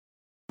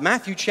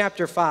Matthew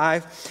chapter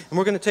 5, and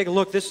we're going to take a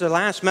look. This is the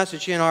last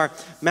message in our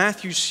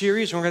Matthew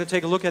series, and we're going to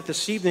take a look at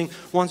this evening,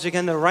 once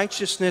again, the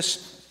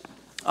righteousness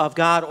of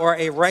God, or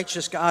a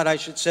righteous God, I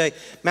should say.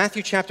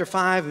 Matthew chapter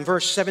 5 and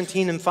verse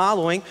 17 and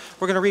following.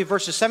 We're going to read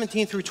verses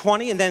 17 through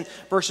 20 and then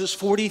verses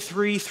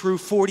 43 through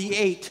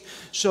 48.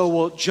 So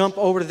we'll jump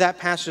over to that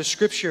passage of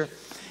Scripture.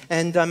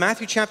 And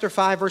Matthew chapter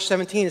 5, verse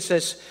 17, it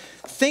says,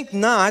 "Think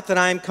not that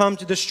I am come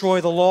to destroy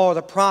the law or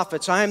the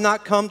prophets. I am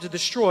not come to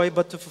destroy,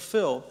 but to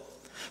fulfill.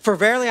 For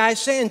verily I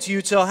say unto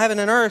you, till heaven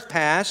and earth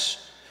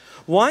pass,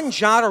 one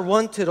jot or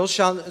one tittle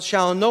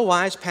shall in no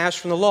wise pass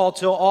from the law,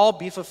 till all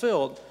be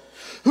fulfilled.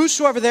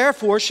 Whosoever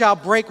therefore shall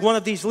break one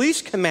of these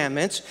least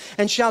commandments,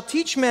 and shall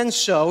teach men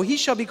so, he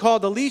shall be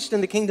called the least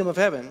in the kingdom of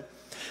heaven.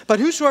 But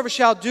whosoever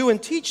shall do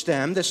and teach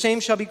them, the same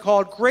shall be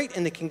called great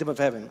in the kingdom of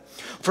heaven.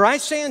 For I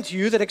say unto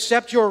you that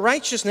except your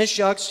righteousness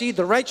shall exceed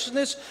the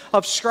righteousness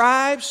of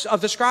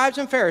the scribes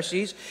and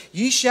Pharisees,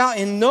 ye shall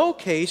in no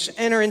case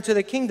enter into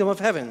the kingdom of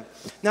heaven."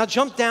 Now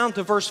jump down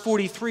to verse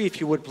 43, if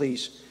you would,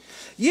 please.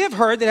 "Ye have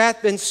heard that it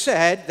hath been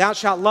said, Thou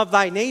shalt love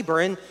thy neighbor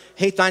and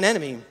hate thine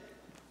enemy.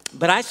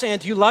 But I say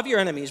unto you, love your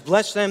enemies,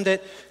 bless them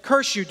that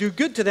curse you, do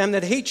good to them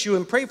that hate you,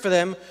 and pray for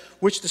them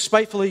which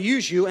despitefully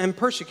use you and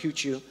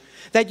persecute you,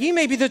 that ye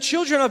may be the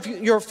children of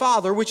your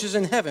Father which is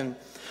in heaven.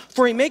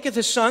 For he maketh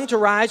his sun to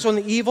rise on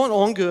the evil and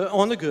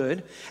on the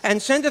good, and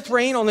sendeth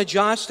rain on the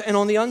just and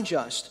on the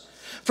unjust.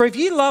 For if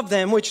ye love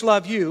them which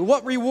love you,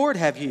 what reward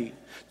have ye?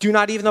 Do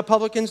not even the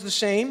publicans the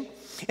same?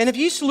 And if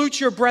ye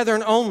salute your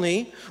brethren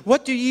only,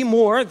 what do ye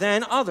more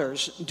than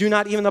others? Do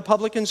not even the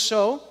publicans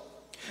so?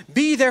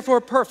 Be ye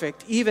therefore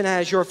perfect, even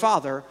as your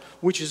Father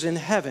which is in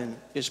heaven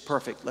is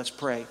perfect." Let's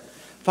pray.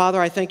 Father,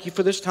 I thank you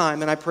for this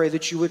time, and I pray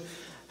that you would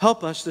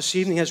help us this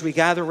evening as we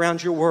gather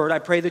around your word. I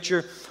pray that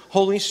your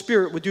Holy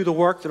Spirit would do the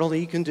work that only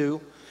you can do.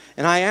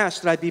 And I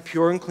ask that I be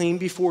pure and clean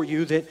before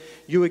you, that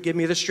you would give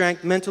me the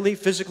strength mentally,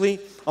 physically,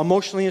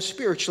 emotionally, and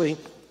spiritually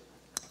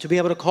to be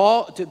able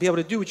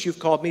to do what you've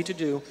called me to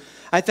do.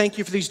 I thank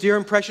you for these dear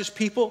and precious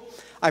people.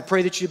 I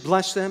pray that you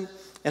bless them,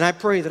 and I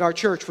pray that our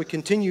church would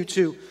continue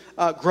to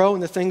grow in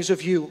the things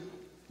of you.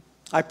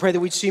 I pray that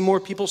we'd see more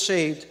people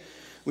saved.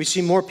 We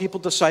see more people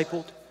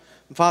discipled.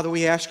 And Father,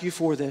 we ask you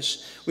for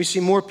this. We see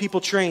more people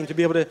trained to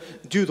be able to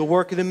do the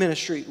work of the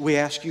ministry. We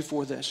ask you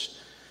for this.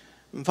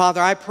 And Father,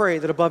 I pray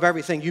that above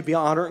everything, you be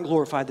honored and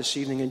glorified this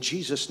evening. In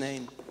Jesus'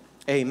 name,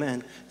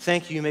 amen.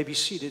 Thank you. You may be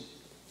seated.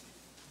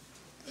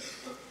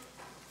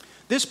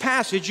 This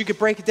passage, you could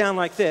break it down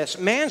like this: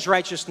 man's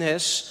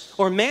righteousness,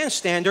 or man's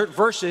standard,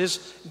 versus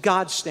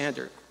God's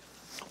standard.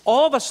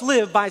 All of us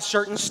live by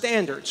certain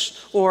standards,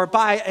 or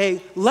by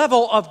a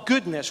level of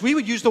goodness. We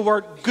would use the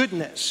word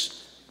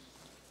goodness.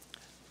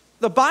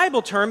 The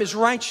Bible term is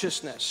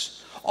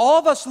righteousness. All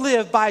of us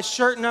live by a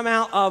certain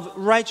amount of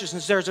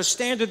righteousness. There's a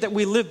standard that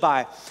we live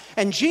by.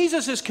 And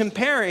Jesus is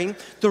comparing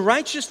the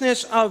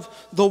righteousness of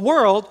the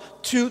world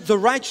to the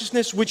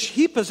righteousness which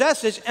he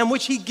possesses and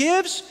which he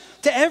gives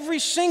to every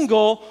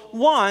single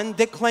one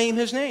that claim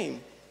his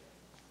name.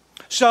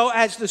 So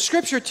as the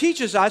scripture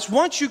teaches us,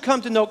 once you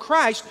come to know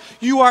Christ,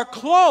 you are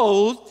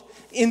clothed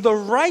in the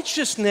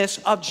righteousness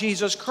of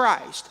Jesus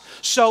Christ.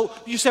 So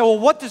you say, well,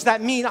 what does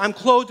that mean? I'm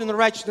clothed in the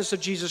righteousness of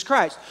Jesus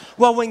Christ.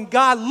 Well, when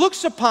God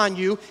looks upon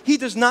you, he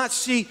does not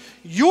see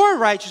your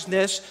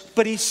righteousness,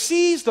 but he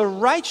sees the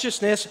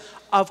righteousness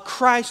of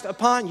Christ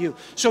upon you.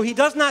 So he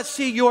does not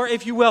see your,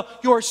 if you will,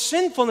 your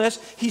sinfulness.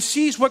 He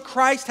sees what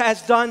Christ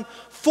has done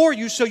for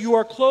you. So you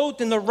are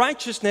clothed in the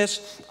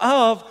righteousness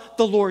of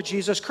the Lord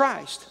Jesus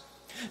Christ.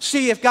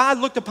 See, if God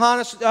looked upon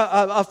us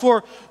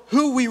for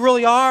who we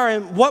really are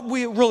and what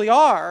we really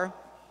are,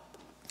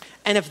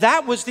 and if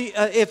that was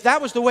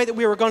the way that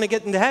we were going to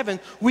get into heaven,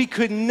 we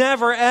could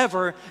never,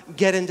 ever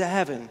get into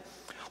heaven.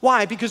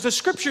 Why? Because the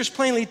scriptures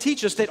plainly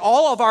teach us that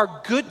all of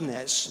our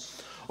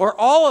goodness, or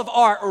all of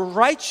our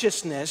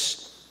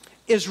righteousness,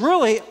 is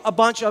really a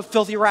bunch of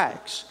filthy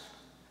rags.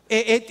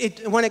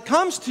 When it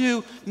comes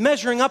to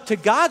measuring up to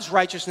God's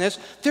righteousness,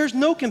 there's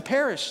no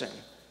comparison.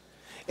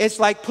 It's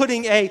like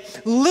putting a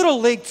little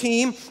league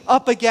team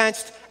up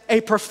against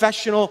a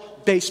professional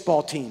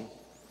baseball team.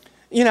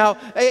 You know,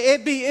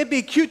 it'd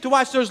be cute to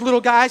watch those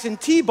little guys in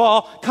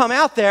T-ball come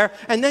out there,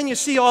 and then you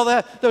see all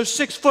those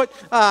 6'5",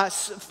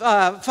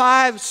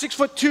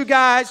 6'2"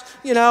 guys,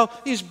 you know,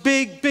 these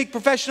big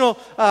professional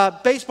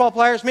baseball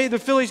players. Maybe the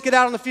Phillies get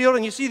out on the field,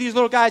 and you see these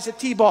little guys at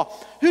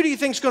T-ball. Who do you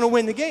think's going to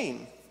win the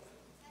game?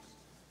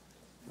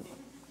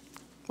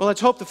 Well,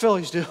 let's hope the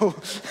Phillies do.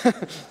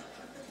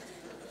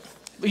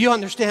 You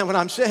understand what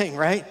I'm saying,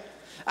 right?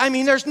 I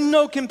mean, there's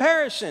no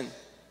comparison.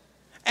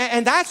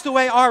 And that's the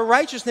way our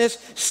righteousness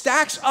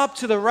stacks up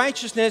to the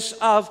righteousness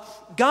of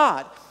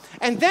God.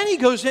 And then he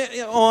goes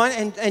on,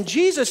 and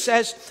Jesus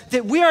says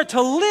that we are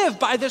to live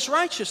by this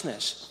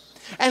righteousness.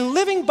 And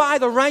living by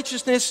the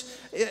righteousness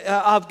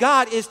of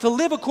God is to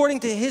live according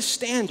to his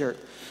standard.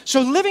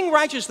 So living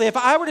righteously, if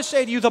I were to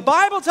say to you, the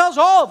Bible tells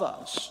all of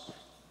us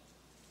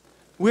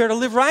we are to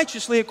live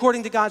righteously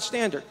according to God's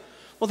standard.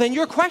 Well, then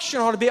your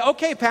question ought to be,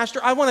 okay, Pastor,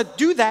 I want to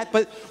do that,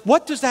 but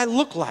what does that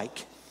look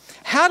like?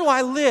 How do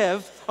I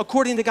live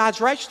according to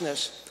God's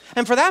righteousness?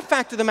 And for that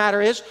fact of the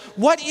matter is,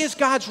 what is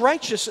God's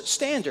righteous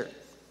standard?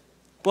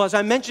 Well, as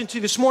I mentioned to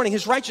you this morning,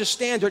 his righteous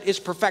standard is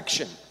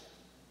perfection.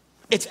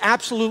 It's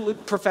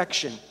absolute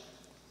perfection.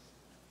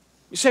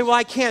 You say, well,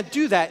 I can't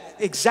do that.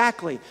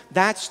 Exactly.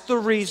 That's the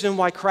reason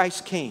why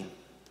Christ came.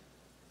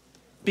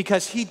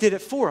 Because he did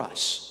it for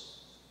us.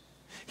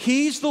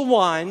 He's the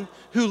one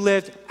who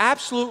lived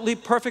absolutely,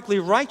 perfectly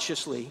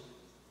righteously,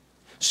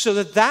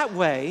 so that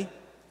way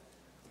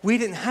we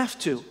didn't have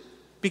to,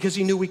 because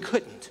he knew we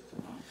couldn't.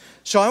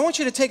 So I want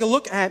you to take a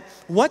look at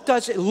what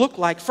does it look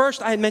like.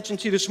 First, I had mentioned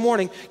to you this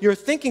morning, your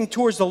thinking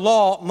towards the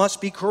law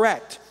must be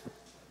correct.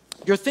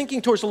 Your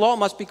thinking towards the law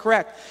must be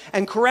correct.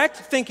 And correct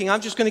thinking,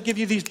 I'm just going to give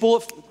you these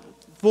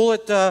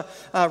bullet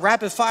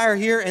rapid fire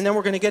here, and then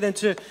we're going to get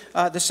into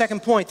the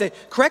second point.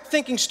 That correct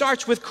thinking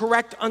starts with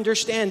correct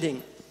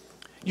understanding.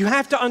 You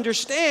have to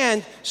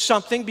understand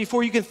something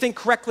before you can think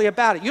correctly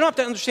about it. You don't have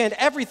to understand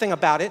everything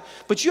about it,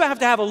 but you have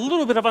to have a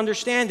little bit of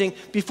understanding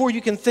before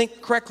you can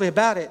think correctly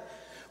about it.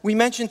 We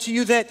mentioned to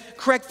you that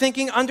correct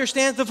thinking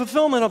understands the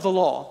fulfillment of the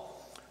law.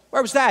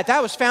 Where was that?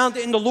 That was found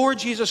in the Lord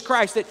Jesus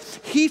Christ, that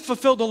he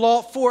fulfilled the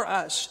law for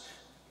us.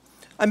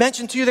 I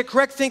mentioned to you that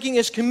correct thinking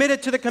is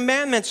committed to the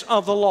commandments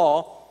of the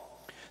law,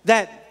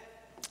 that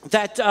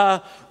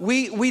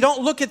we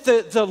don't look at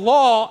the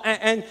law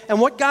and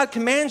what God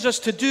commands us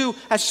to do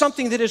as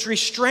something that is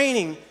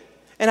restraining.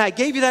 And I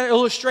gave you that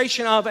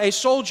illustration of a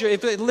soldier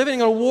living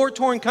in a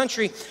war-torn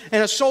country,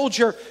 and a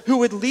soldier who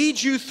would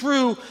lead you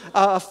through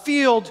a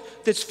field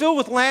that's filled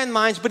with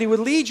landmines, but he would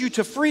lead you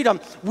to freedom.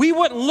 We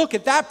wouldn't look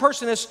at that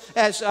person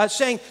as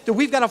saying that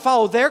we've got to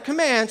follow their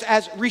commands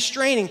as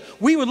restraining.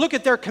 We would look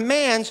at their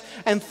commands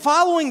and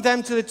following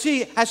them to the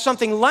T as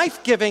something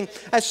life-giving,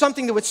 as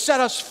something that would set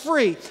us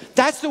free.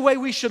 That's the way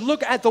we should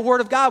look at the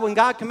Word of God when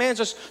God commands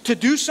us to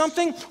do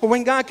something or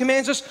when God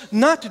commands us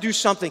not to do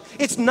something.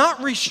 It's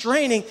not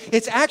restraining,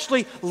 it's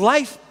actually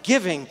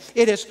life-giving.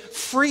 It is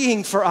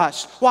freeing for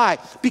us. Why?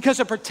 Because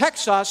it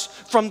protects us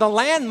from the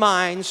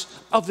landmines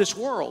of this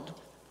world.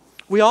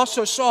 We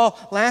also saw,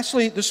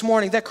 lastly this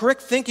morning, that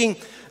correct thinking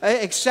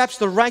accepts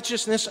the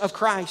righteousness of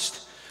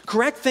Christ.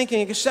 Correct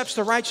thinking accepts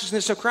the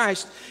righteousness of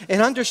Christ,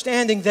 and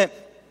understanding that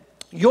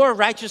your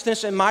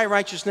righteousness and my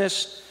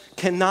righteousness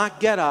cannot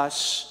get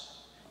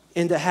us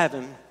into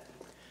heaven.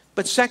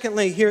 But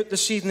secondly, here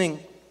this evening,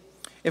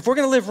 if we're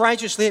going to live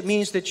righteously, it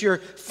means that you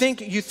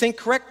think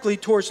correctly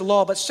towards the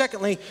law. But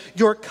secondly,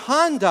 your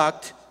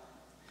conduct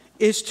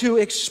is to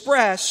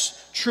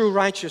express true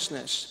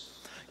righteousness.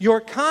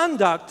 Your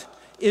conduct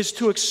is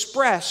to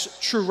express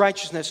true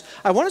righteousness.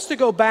 I want us to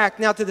go back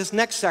now to this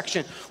next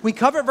section. We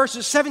covered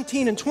verses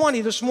 17 and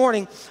 20 this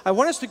morning. I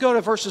want us to go to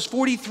verses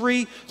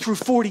 43 through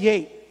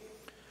 48.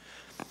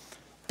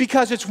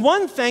 Because it's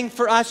one thing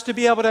for us to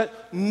be able to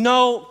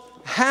know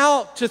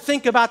how to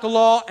think about the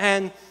law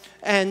and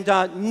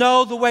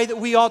know the way that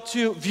we ought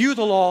to view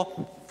the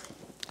law.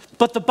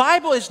 But the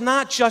Bible is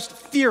not just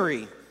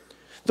theory.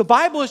 The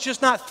Bible is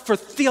just not for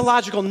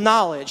theological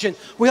knowledge. And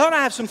we ought to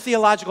have some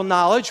theological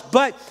knowledge,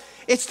 but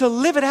it's to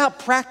live it out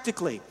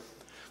practically.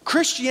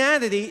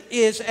 Christianity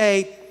is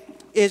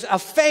a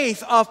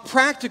faith of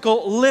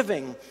practical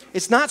living.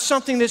 It's not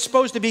something that's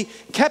supposed to be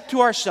kept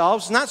to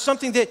ourselves. It's not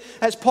something that,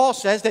 as Paul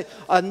says,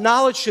 that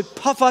knowledge should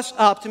puff us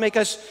up to make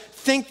us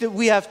think that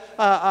we have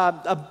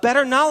a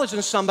better knowledge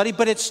than somebody,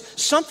 but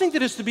it's something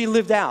that is to be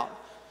lived out.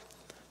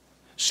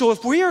 So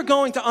if we are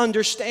going to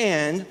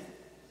understand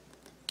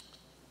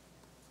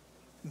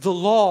the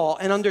law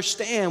and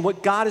understand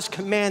what God is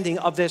commanding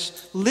of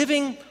this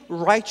living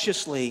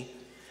righteously,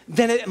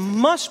 then it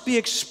must be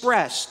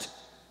expressed.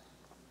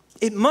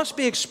 It must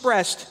be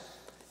expressed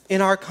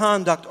in our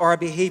conduct or our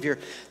behavior.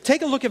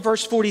 Take a look at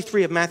verse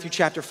 43 of Matthew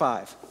chapter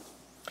 5.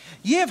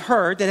 Ye have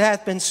heard that it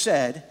hath been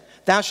said,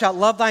 Thou shalt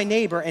love thy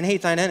neighbor and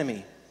hate thine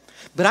enemy.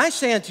 But I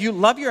say unto you,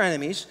 love your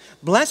enemies,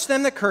 bless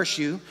them that curse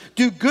you,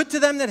 do good to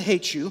them that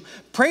hate you,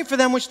 pray for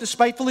them which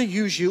despitefully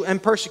use you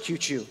and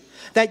persecute you,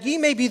 that ye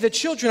may be the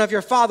children of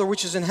your Father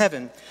which is in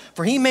heaven.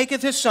 For he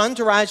maketh his sun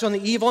to rise on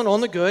the evil and on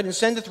the good, and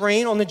sendeth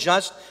rain on the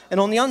just and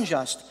on the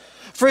unjust.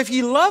 For if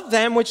ye love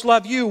them which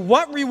love you,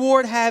 what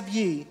reward have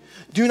ye?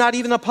 Do not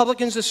even the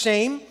publicans the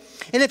same?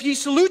 And if ye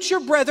salute your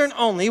brethren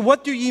only,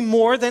 what do ye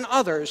more than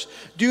others?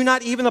 Do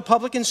not even the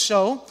publicans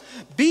so?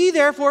 Be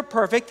therefore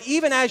perfect,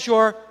 even as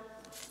your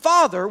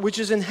Father which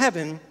is in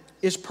heaven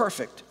is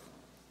perfect.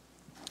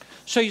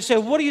 So you say,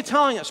 what are you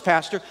telling us,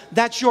 Pastor?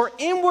 That your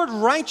inward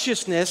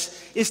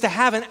righteousness is to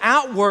have an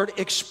outward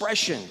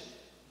expression.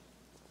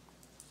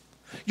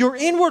 Your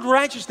inward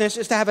righteousness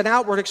is to have an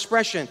outward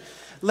expression.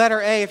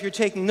 Letter A, if you're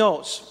taking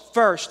notes.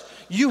 First,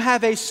 you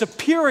have a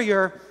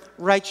superior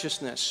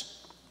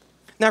righteousness.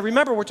 Now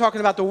remember, we're talking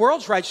about the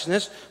world's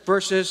righteousness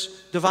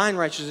versus divine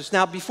righteousness.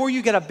 Now, before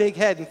you get a big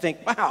head and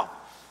think, wow,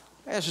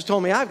 Jesus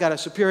told me I've got a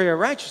superior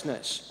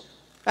righteousness.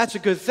 That's a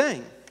good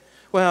thing.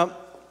 Well,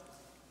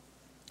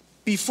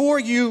 before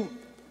you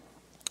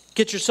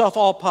get yourself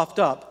all puffed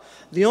up,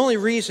 the only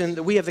reason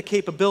that we have the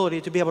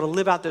capability to be able to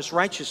live out this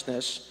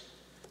righteousness,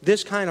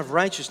 this kind of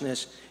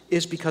righteousness,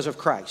 is because of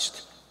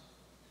Christ.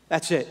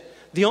 That's it.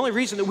 The only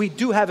reason that we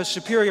do have a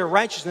superior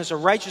righteousness, a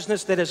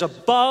righteousness that is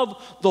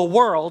above the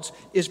world's,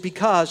 is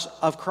because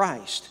of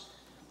Christ.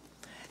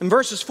 In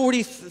verses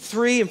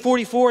 43 and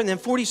 44 and then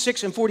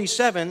 46 and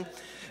 47,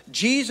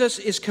 Jesus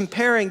is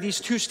comparing these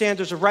two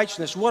standards of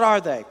righteousness. What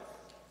are they?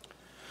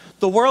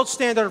 The world's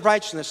standard of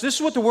righteousness. This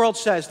is what the world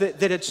says, that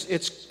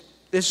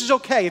this is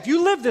okay. If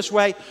you live this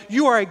way,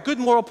 you are a good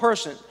moral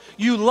person.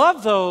 You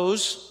love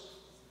those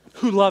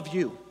who love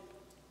you.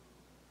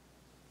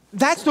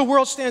 That's the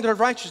world's standard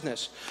of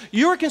righteousness.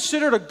 You are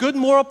considered a good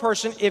moral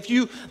person if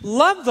you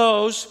love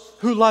those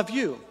who love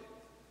you.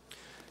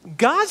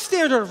 God's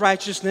standard of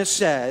righteousness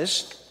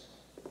says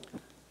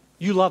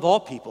you love all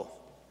people,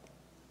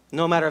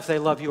 no matter if they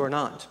love you or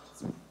not.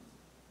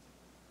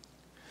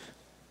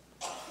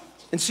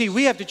 And see,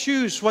 we have to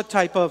choose what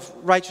type of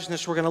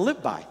righteousness we're going to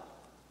live by.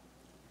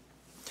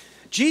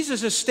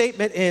 Jesus'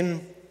 statement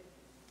in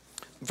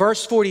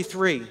verse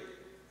 43,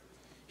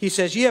 he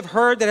says, "Ye have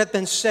heard that it hath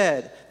been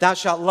said, thou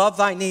shalt love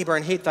thy neighbor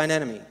and hate thine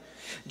enemy."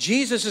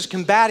 Jesus is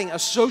combating a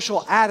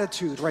social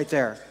attitude right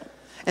there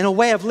and a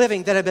way of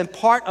living that had been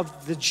part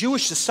of the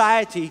Jewish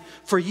society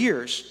for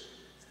years.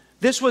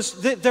 This was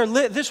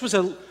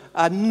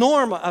a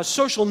norm, a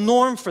social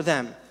norm for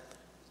them.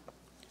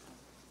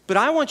 But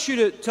I want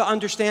you to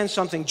understand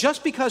something.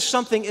 Just because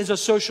something is a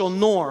social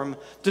norm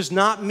does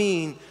not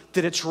mean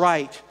that it's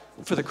right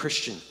for the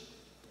Christian.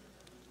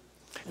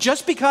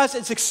 Just because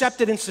it's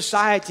accepted in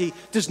society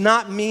does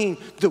not mean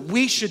that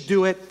we should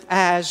do it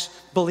as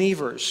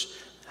believers.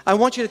 I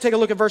want you to take a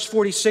look at verse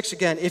 46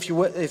 again, if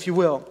you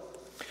will.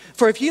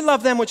 "For if ye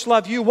love them which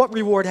love you, what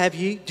reward have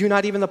ye? Do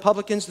not even the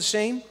publicans the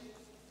same?"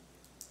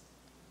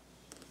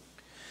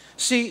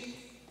 See,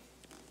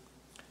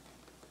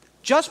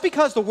 just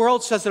because the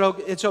world says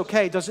that it's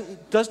okay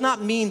does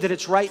not mean that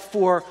it's right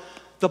for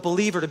the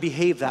believer to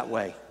behave that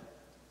way.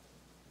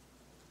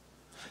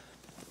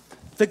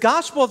 The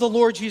gospel of the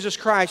Lord Jesus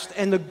Christ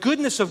and the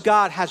goodness of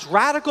God has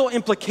radical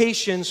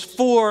implications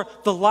for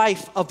the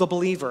life of the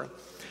believer,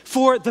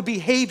 for the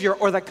behavior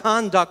or the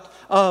conduct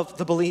of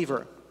the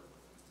believer.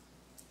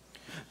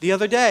 The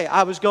other day,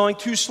 I was going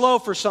too slow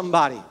for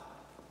somebody.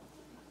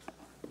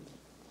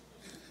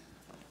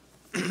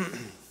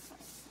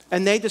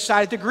 And they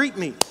decided to greet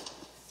me.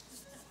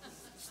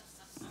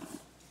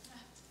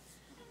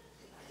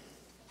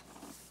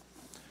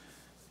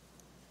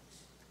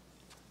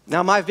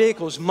 Now, my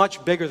vehicle is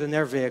much bigger than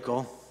their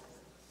vehicle.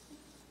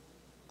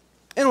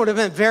 And it would have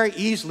been very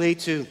easily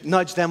to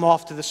nudge them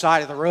off to the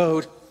side of the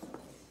road.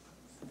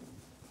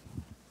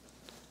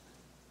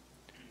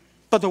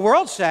 But the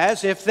world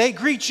says if they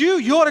greet you,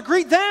 you ought to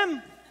greet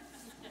them.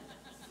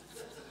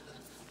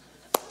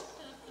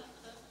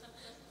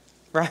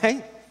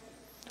 Right?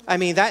 I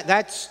mean,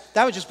 that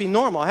would just be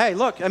normal. Hey,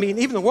 look, I mean,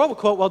 even the world would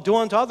quote, well, do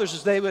unto others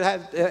as they would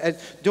have,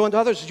 do unto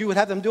others as you would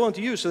have them do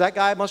unto you. So that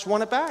guy must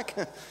want it back.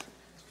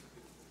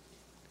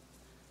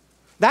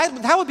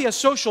 That would be a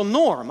social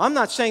norm. I'm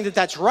not saying that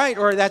that's right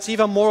or that's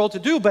even moral to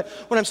do, but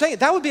what I'm saying,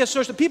 that would be a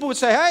social, people would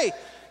say, hey,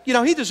 you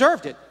know, he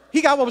deserved it.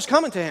 He got what was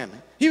coming to him.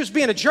 He was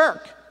being a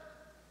jerk.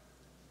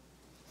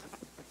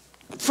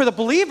 For the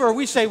believer,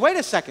 we say, wait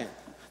a second.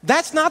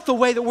 That's not the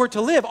way that we're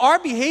to live. Our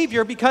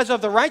behavior, because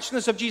of the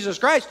righteousness of Jesus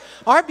Christ,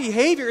 our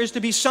behavior is to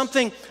be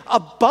something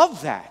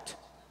above that.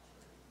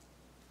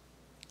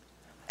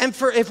 And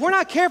if we're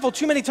not careful,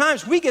 too many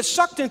times we get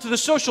sucked into the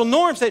social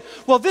norms that,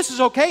 well, this is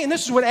okay and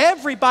this is what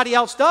everybody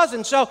else does,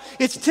 and so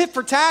it's tit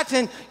for tat.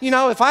 And you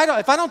know, if I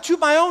don't toot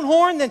my own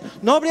horn, then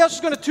nobody else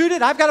is going to toot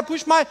it. I've got to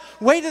push my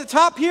way to the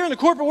top here in the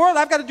corporate world.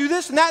 I've got to do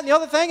this and that and the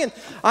other thing, and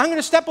I'm going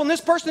to step on this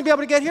person to be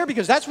able to get here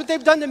because that's what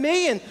they've done to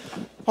me. And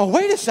oh,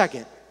 wait a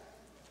second.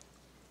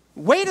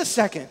 Wait a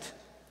second.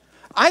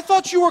 I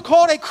thought you were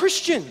called a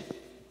Christian.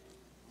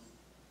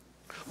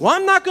 Well,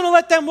 I'm not going to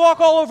let them walk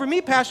all over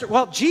me, Pastor.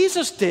 Well,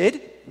 Jesus did.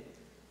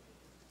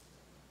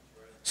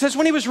 It says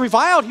when he was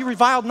reviled, he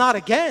reviled not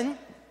again.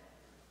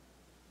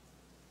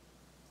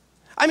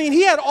 I mean,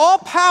 he had all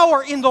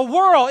power in the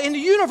world, in the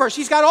universe.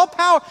 He's got all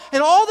power.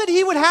 And all that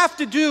he would have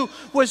to do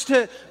was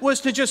to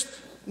just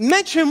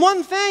mention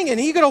one thing, and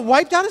he could have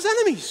wiped out his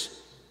enemies.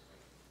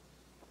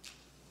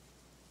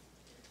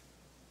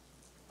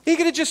 He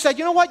could have just said,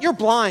 you know what, you're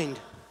blind.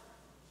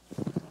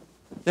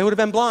 They would have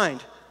been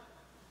blind.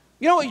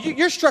 You know what,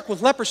 you're struck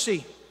with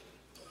leprosy.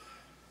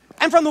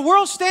 And from the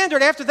world's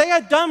standard, after they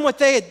had done what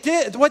they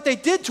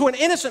did to an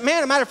innocent man,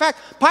 as a matter of fact,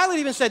 Pilate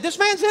even said, this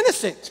man's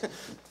innocent.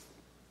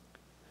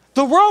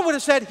 The world would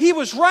have said he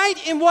was right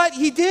in what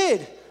he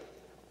did.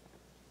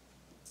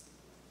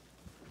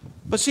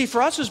 But see,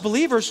 for us as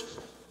believers,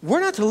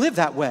 we're not to live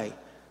that way.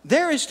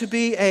 There is to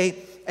be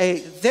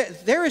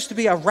there is to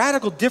be a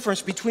radical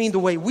difference between the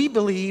way we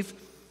believe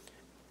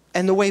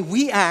and the way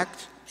we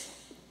act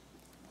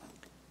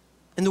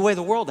and the way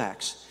the world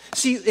acts.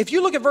 See, if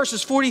you look at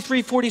verses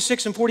 43,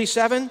 46, and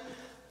 47,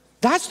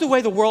 that's the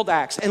way the world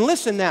acts. And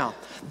listen now,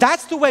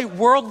 that's the way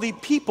worldly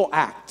people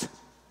act.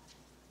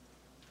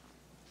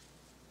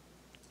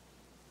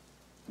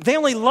 They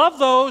only love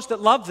those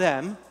that love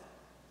them.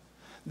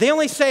 They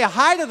only say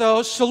hi to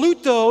those,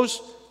 salute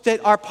those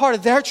that are part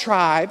of their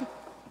tribe. They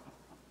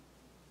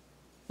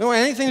don't want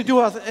anything to do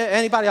with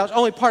anybody else,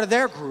 only part of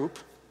their group.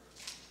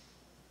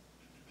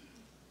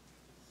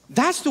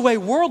 That's the way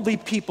worldly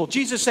people,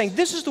 Jesus is saying,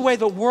 this is the way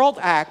the world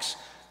acts.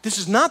 This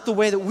is not the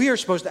way that we are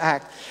supposed to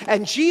act.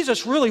 And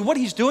Jesus really, what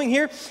he's doing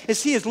here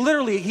is he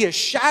is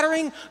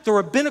shattering the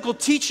rabbinical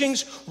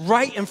teachings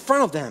right in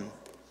front of them.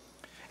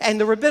 And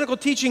the rabbinical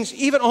teachings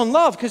even on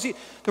love, because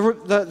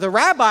the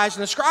rabbis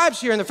and the scribes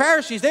here and the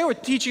Pharisees, they were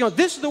teaching,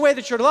 this is the way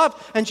that you're to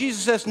love. And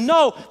Jesus says,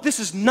 no, this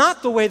is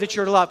not the way that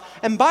you're to love.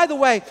 And by the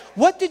way,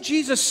 what did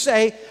Jesus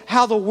say,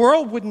 how the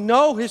world would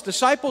know his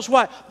disciples?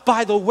 What?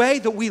 By the way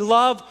that we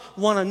love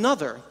one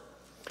another.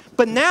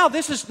 But now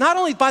this is not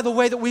only by the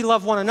way that we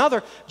love one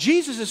another,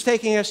 Jesus is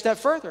taking it a step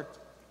further.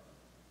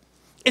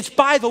 It's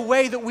by the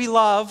way that we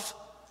love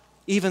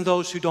even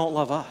those who don't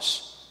love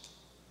us.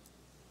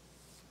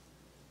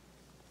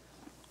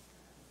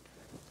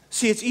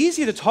 See, it's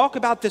easy to talk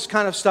about this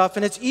kind of stuff,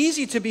 and it's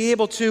easy to be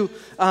able to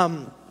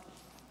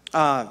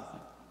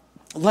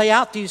lay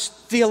out these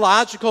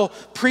theological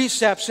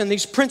precepts and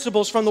these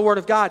principles from the Word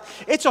of God.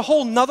 It's a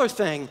whole nother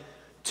thing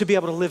to be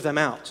able to live them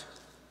out.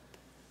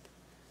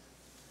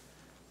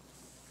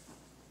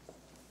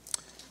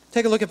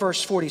 Take a look at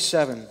verse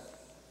 47.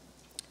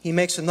 He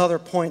makes another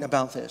point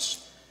about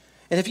this.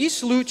 And if ye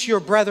salute your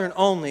brethren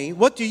only,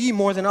 what do ye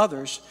more than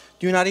others?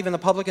 Do not even the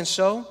publicans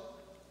so?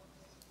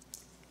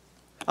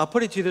 I'll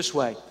put it to you this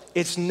way.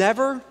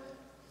 The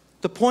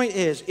point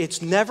is,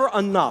 it's never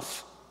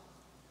enough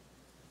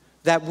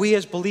that we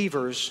as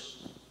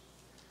believers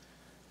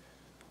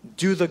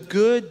do the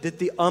good that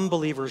the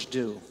unbelievers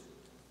do.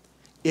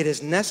 It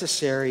is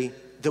necessary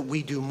that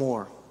we do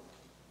more.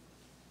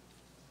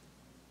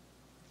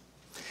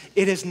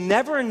 It is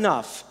never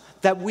enough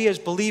that we as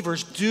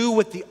believers do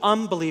what the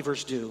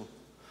unbelievers do.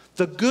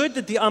 The good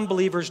that the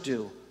unbelievers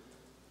do.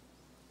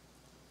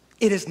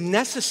 It is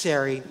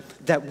necessary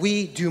that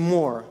we do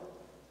more.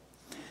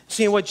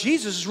 See, what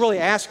Jesus is really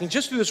asking,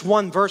 just through this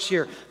one verse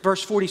here,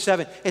 verse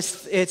 47,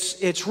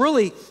 it's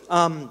really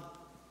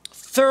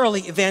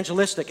thoroughly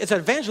evangelistic. It's an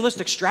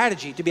evangelistic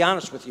strategy, to be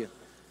honest with you,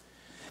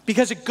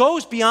 because it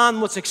goes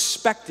beyond what's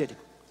expected.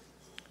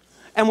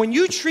 And when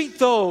you treat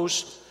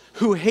those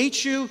who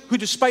hate you, who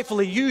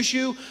despitefully use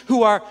you,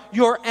 who are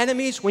your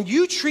enemies, when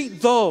you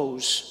treat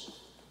those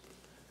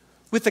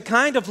with the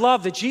kind of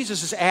love that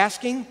Jesus is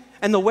asking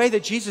and the way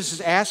that Jesus is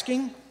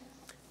asking,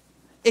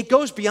 it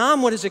goes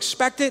beyond what is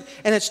expected,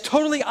 and it's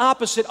totally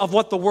opposite of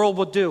what the world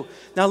will do.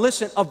 Now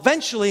listen,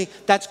 eventually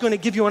that's going to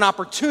give you an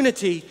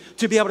opportunity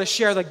to be able to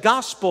share the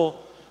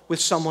gospel with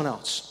someone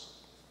else.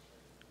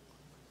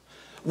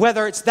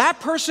 Whether it's that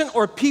person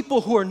or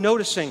people who are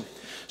noticing.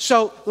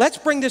 So let's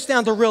bring this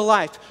down to real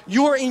life.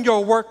 You're in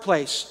your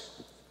workplace,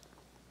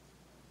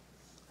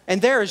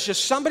 and there is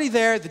just somebody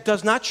there that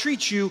does not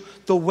treat you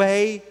the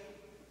way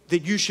that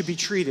you should be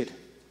treated.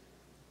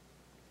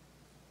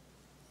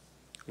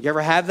 You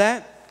ever have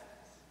that?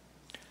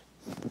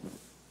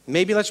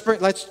 Maybe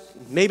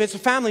maybe it's a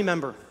family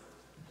member.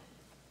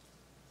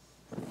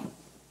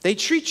 They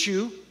treat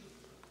you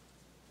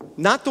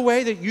not the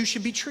way that you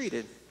should be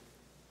treated.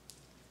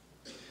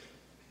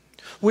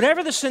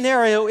 Whatever the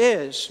scenario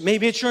is,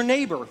 maybe it's your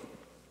neighbor.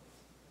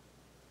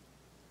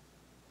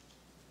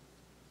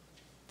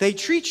 They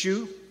treat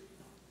you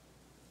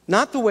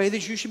not the way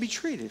that you should be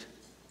treated.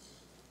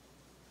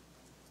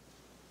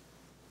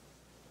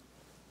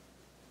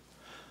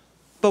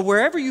 But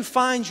wherever you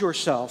find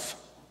yourself,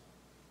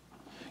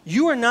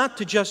 you are not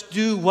to just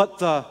do what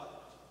the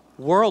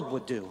world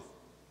would do.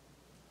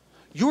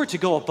 You are to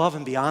go above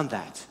and beyond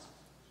that.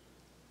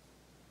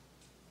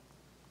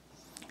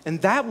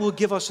 And that will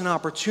give us an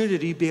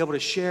opportunity to be able to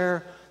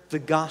share the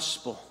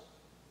gospel.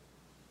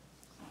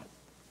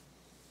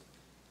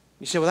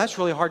 You say, well, that's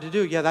really hard to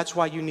do. Yeah, that's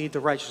why you need the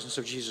righteousness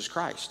of Jesus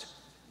Christ.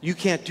 You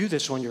can't do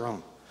this on your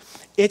own.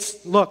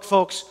 Look,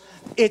 folks,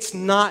 it's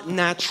not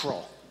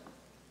natural.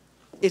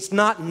 It's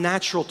not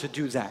natural to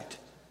do that.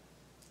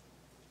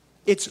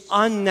 It's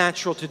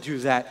unnatural to do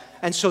that.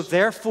 And so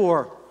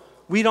therefore,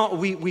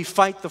 we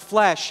fight the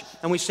flesh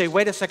and we say,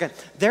 wait a second,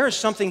 there is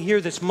something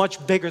here that's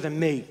much bigger than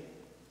me.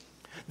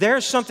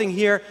 There's something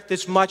here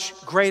that's much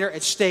greater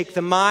at stake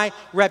than my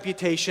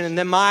reputation and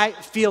than my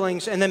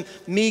feelings and then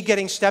me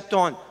getting stepped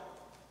on.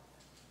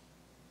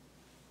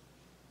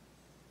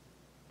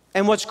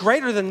 And what's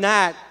greater than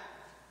that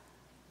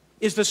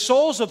is the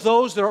souls of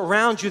those that are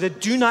around you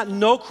that do not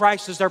know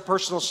Christ as their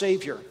personal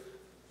Savior.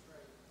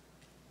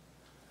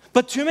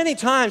 But too many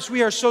times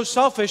we are so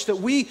selfish that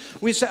we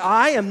say,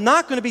 I am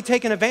not going to be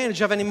taken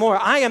advantage of anymore.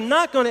 I am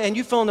not going to, and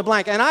you fill in the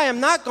blank, and I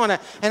am not going to,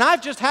 and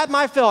I've just had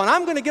my fill, and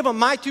I'm going to give them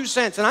my 2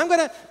 cents, and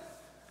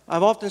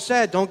I've often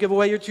said, don't give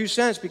away your 2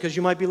 cents because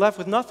you might be left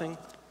with nothing.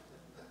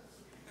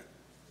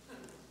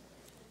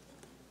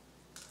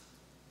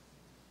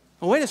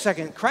 Well, wait a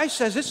second. Christ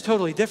says it's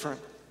totally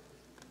different.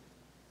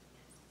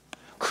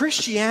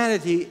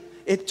 Christianity,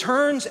 it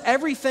turns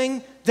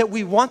everything that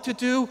we want to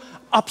do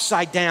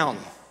upside down.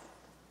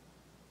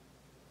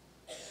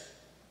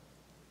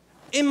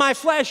 In my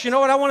flesh, you know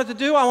what I wanted to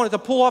do? I wanted to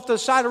pull off to the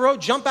side of the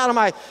road, jump out of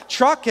my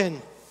truck,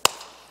 and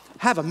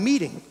have a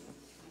meeting.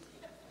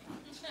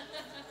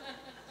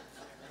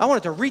 I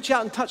wanted to reach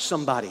out and touch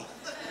somebody.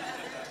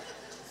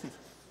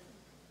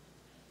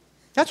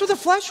 That's what the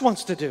flesh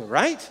wants to do,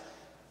 right?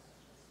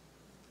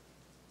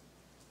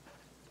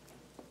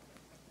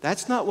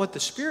 That's not what the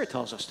Spirit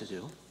tells us to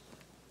do.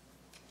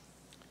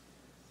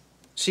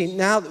 See,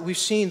 now that we've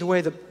seen the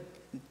way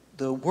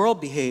the world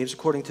behaves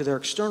according to their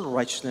external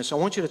righteousness, I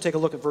want you to take a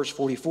look at verse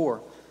 44.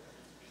 You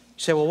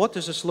say, well, what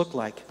does this look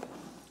like?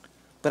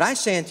 But I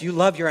say unto you,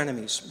 love your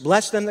enemies,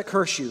 bless them that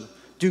curse you,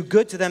 do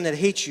good to them that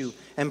hate you,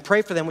 and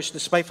pray for them which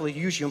despitefully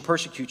use you and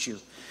persecute you.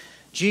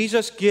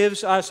 Jesus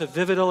gives us a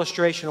vivid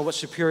illustration of what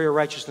superior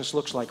righteousness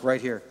looks like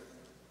right here.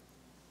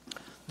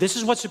 This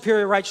is what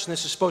superior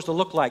righteousness is supposed to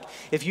look like.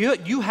 If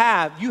you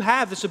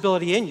have this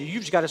ability in you,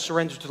 you've just got to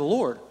surrender to the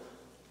Lord.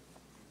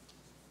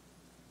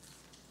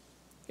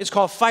 It's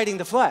called fighting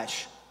the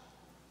flesh.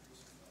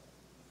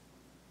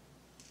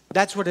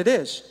 That's what it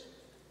is.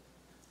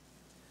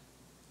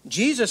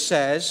 Jesus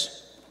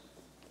says,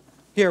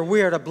 here,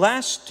 we are to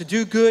bless, to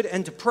do good,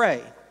 and to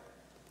pray.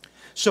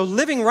 So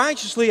living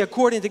righteously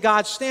according to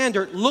God's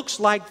standard looks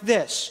like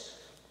this.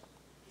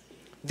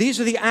 These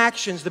are the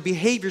actions, the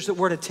behaviors that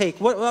we're to take.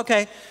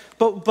 Okay,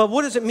 but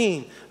what does it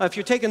mean? If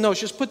you're taking notes,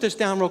 just put this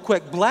down real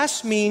quick.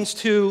 Bless means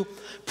to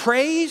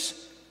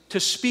praise, to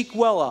speak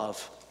well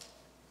of.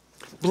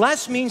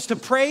 Bless means to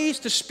praise,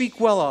 to speak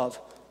well of.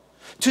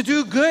 To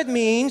do good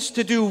means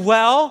to do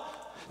well,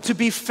 to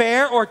be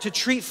fair or to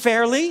treat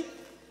fairly,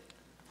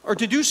 or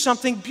to do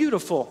something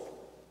beautiful.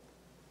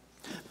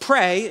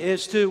 Pray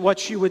is to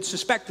what you would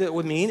suspect that it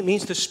would mean. It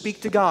means to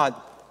speak to God.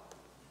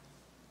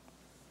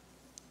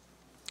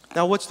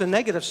 Now, what's the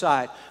negative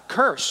side?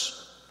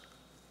 Curse.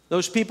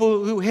 Those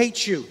people who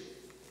hate you.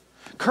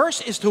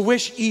 Curse is to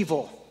wish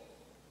evil.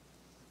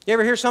 You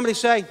ever hear somebody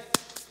say,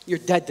 you're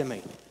dead to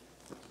me?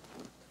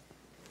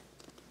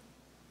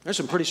 There's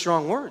some pretty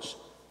strong words.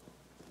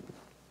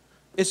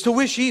 It's to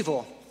wish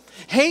evil.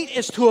 Hate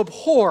is to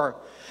abhor.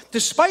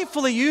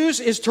 Despitefully use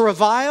is to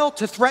revile,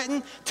 to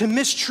threaten, to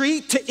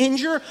mistreat, to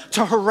injure,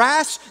 to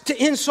harass,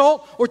 to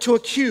insult, or to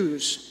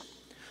accuse.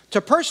 To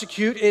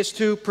persecute is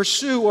to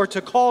pursue or to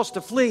cause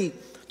to flee,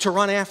 to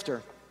run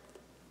after.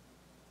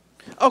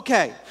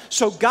 Okay,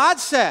 so God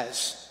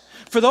says,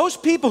 for those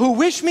people who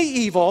wish me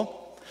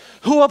evil,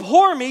 who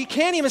abhor me,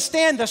 can't even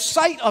stand the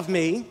sight of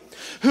me,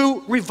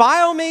 who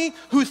revile me,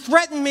 who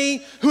threaten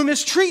me, who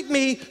mistreat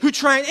me, who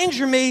try and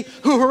injure me,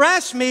 who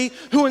harass me,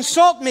 who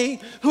insult me,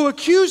 who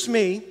accuse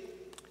me,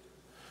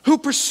 who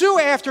pursue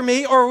after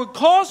me, or would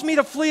cause me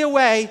to flee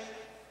away,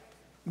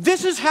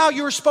 this is how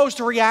you're supposed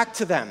to react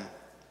to them.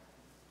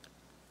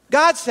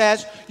 God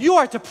says you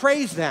are to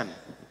praise them.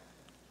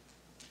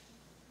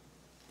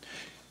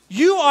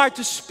 You are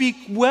to speak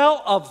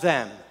well of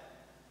them.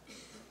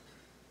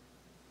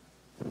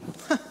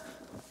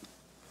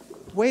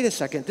 Wait a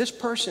second, this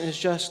person has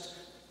just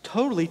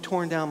totally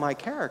torn down my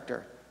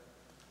character.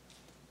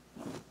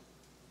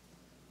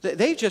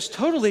 They've just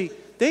totally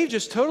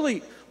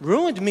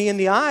ruined me in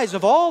the eyes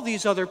of all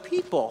these other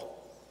people.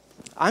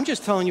 I'm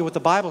just telling you what the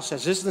Bible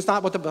says. This is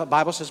not what the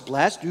Bible says.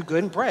 Bless, do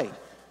good, and pray.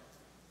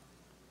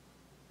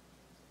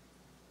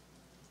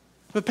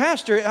 But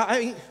Pastor,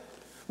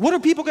 what are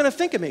people going to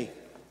think of me?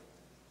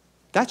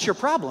 That's your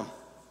problem.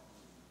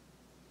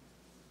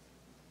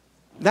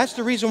 That's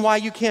the reason why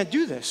you can't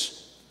do this.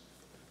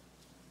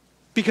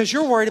 Because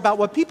you're worried about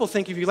what people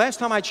think of you. Last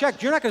time I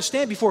checked, you're not going to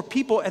stand before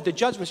people at the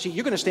judgment seat.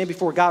 You're going to stand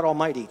before God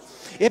Almighty.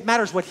 It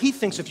matters what He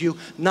thinks of you,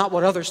 not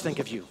what others think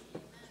of you.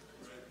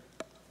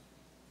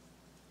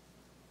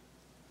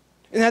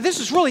 Now, this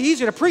is really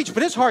easy to preach,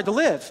 but it's hard to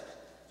live.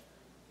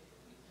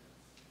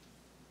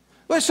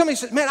 Well, somebody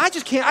says, man, I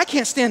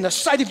can't stand the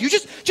sight of you.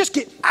 Just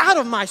get out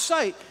of my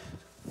sight.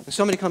 And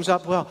somebody comes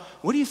up, well,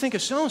 what do you think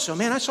of so-and-so?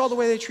 Man, I saw the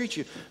way they treat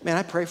you. Man,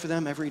 I pray for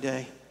them every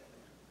day.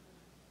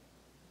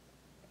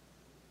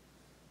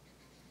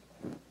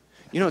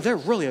 You know, they're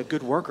really a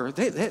good worker.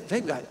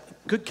 They've got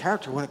good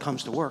character when it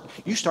comes to work.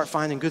 You start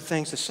finding good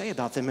things to say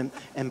about them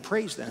and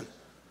praise them.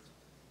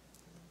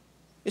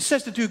 It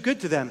says to do good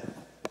to them.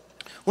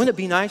 Wouldn't it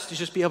be nice to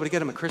just be able to get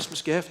them a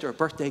Christmas gift or a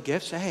birthday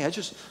gift? Say, hey,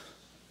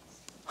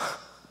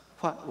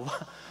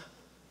 what?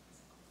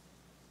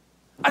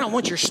 I don't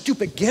want your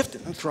stupid gift,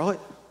 and throw it.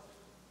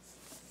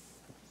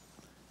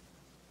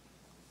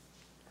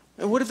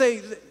 And what if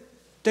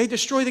they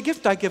destroy the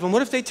gift I give them?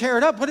 What if they tear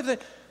it up? What if they...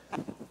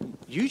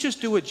 You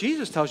just do what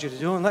Jesus tells you to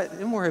do and let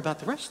him worry about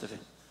the rest of it.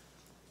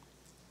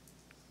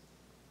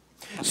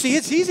 See,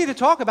 it's easy to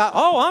talk about,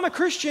 oh, I'm a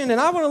Christian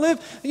and I want to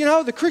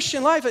live, the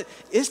Christian life.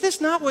 Is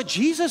this not what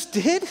Jesus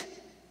did?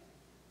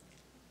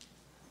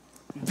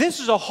 This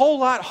is a whole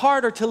lot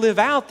harder to live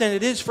out than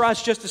it is for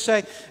us just to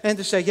say,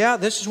 yeah,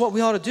 this is what we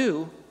ought to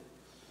do.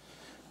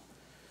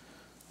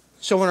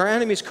 So when our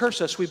enemies curse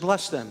us, we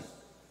bless them.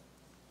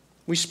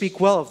 We speak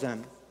well of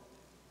them.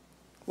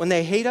 When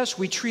they hate us,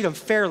 we treat them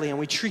fairly and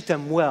we treat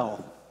them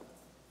well.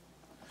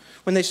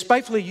 When they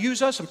spitefully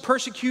use us and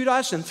persecute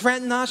us and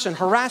threaten us and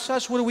harass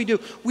us, what do?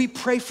 We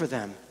pray for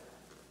them.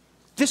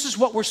 This is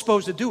what we're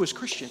supposed to do as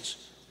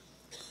Christians.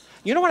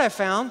 You know what I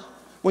found?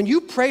 When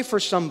you pray for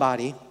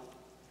somebody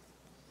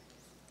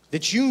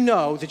that you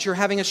know that you're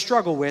having a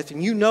struggle with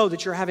and you know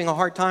that you're having a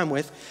hard time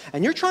with,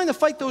 and you're trying to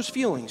fight those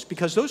feelings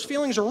because those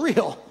feelings are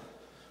real.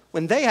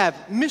 When they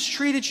have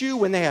mistreated you,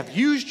 when they have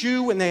used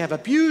you, when they have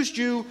abused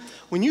you,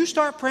 when you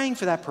start praying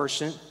for that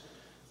person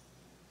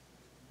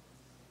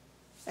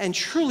and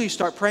truly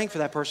start praying for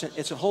that person,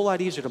 it's a whole lot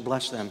easier to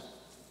bless them.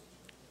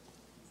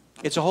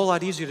 It's a whole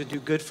lot easier to do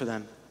good for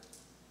them.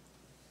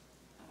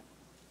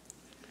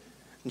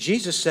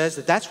 Jesus says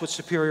that that's what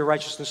superior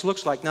righteousness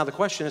looks like. Now the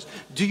question is,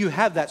 do you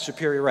have that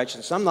superior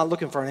righteousness? I'm not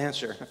looking for an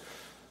answer.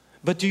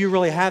 But do you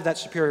really have that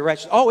superior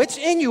righteousness? Oh, it's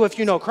in you if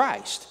you know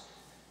Christ.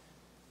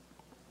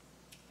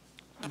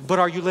 But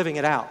are you living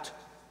it out?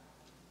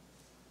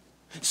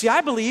 See,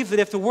 I believe that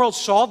if the world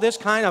saw this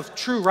kind of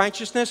true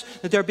righteousness,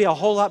 that there'd be a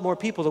whole lot more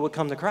people that would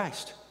come to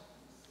Christ.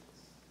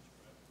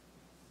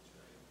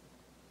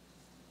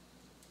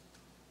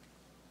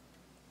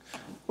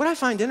 What I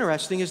find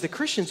interesting is that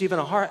Christians even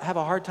have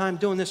a hard time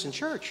doing this in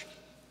church.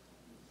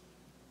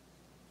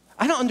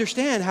 I don't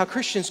understand how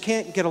Christians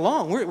can't get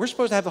along. We're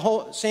supposed to have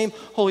the same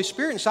Holy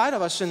Spirit inside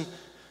of us, and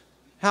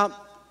how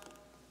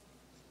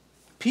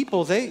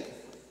people,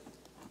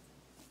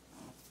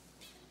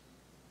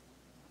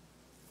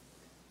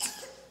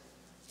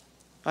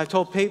 I've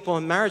told people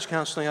in marriage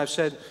counseling, I've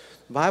said,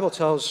 the Bible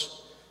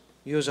tells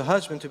you as a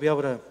husband to be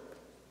able to,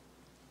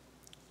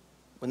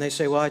 when they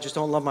say, well, I just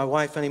don't love my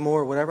wife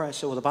anymore or whatever, I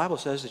say, well, the Bible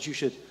says that you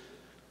should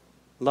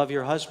love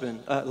your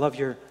husband, love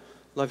your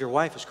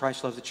wife as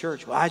Christ loved the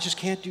church. Well, I just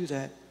can't do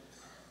that.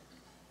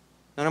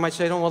 And I might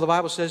say, well, the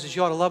Bible says that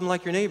you ought to love him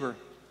like your neighbor.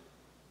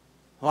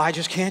 Well, I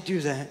just can't do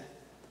that.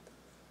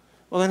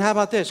 Well, then how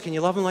about this? Can you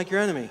love him like your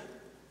enemy?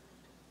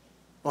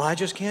 Well, I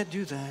just can't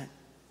do that.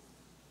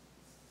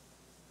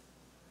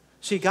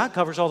 See, God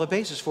covers all the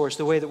bases for us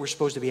the way that we're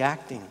supposed to be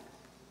acting.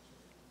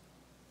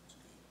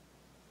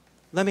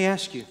 Let me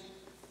ask you,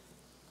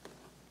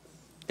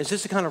 is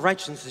this the kind of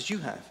righteousness that you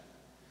have?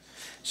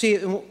 See,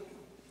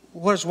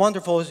 what is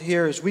wonderful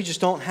here is we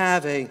just don't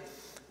have a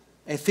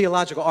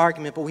theological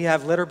argument, but we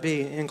have, letter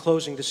B, in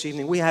closing this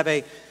evening, we have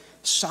a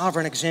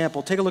sovereign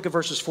example. Take a look at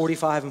verses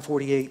 45 and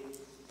 48.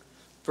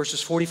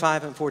 Verses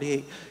 45 and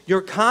 48.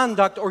 Your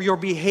conduct or your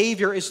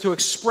behavior is to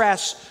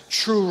express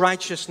true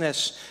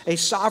righteousness. A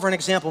sovereign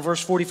example, verse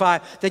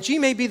 45. That ye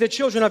may be the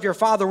children of your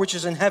Father which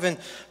is in heaven.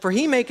 For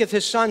he maketh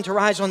his sun to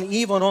rise on the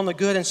evil and on the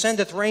good, and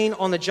sendeth rain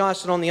on the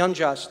just and on the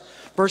unjust.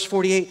 Verse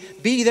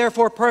 48. Be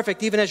therefore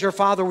perfect, even as your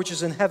Father which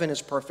is in heaven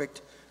is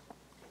perfect.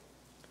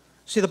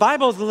 See, the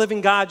Bible of the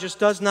living God just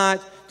does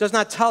not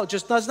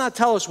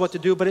tell us what to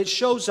do, but it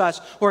shows us,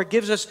 or it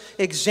gives us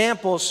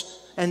examples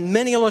and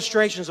many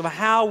illustrations of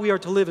how we are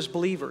to live as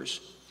believers.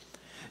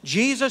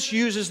 Jesus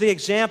uses the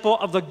example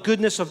of the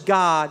goodness of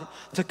God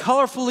to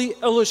colorfully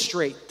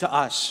illustrate to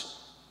us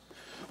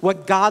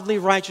what godly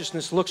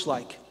righteousness looks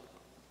like.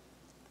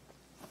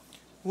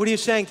 What are you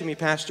saying to me,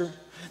 Pastor?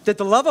 That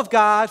the love of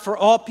God for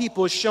all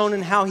people is shown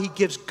in how he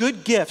gives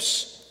good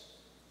gifts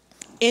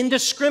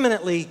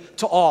indiscriminately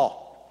to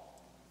all.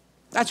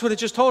 That's what it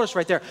just told us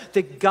right there.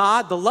 That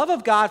God, the love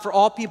of God for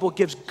all people,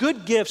 gives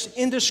good gifts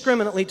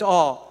indiscriminately to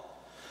all.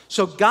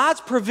 So God's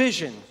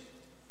provision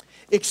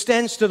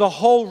extends to the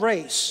whole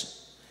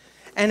race,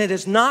 and it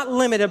is not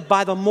limited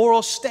by the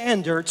moral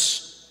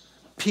standards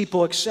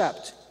people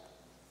accept.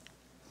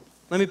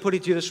 Let me put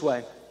it to you this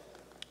way.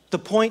 The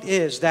point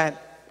is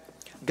that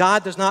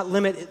God does not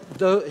limit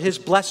his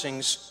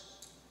blessings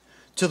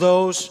to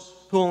those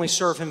who only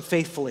serve him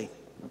faithfully.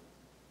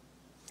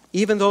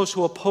 Even those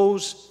who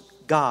oppose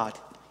God,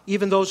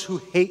 even those who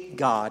hate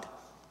God,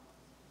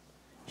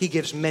 he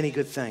gives many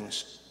good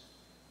things.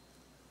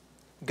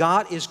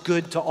 God is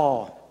good to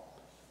all.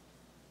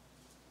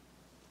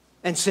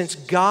 And since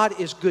God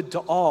is good to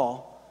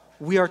all,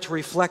 we are to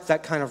reflect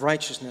that kind of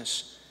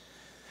righteousness.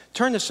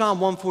 Turn to Psalm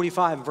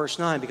 145 and verse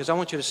 9, because I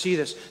want you to see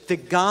this.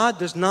 That God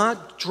does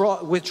not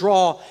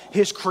withdraw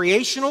his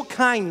creational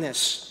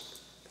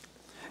kindness.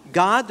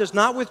 God does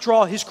not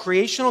withdraw his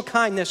creational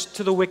kindness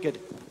to the wicked.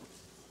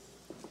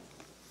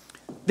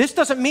 This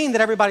doesn't mean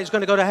that everybody's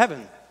going to go to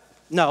heaven.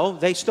 No,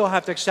 they still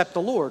have to accept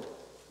the Lord.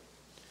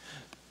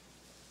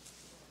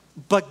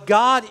 But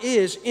God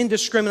is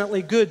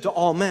indiscriminately good to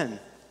all men.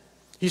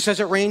 He says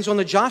it rains on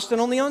the just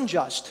and on the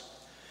unjust.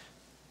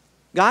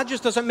 God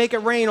just doesn't make it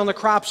rain on the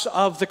crops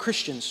of the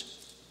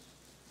Christians.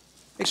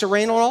 He makes it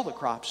rain on all the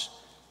crops.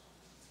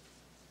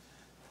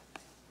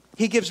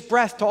 He gives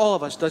breath to all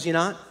of us, does he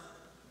not?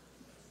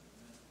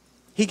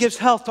 He gives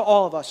health to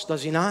all of us,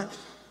 does he not?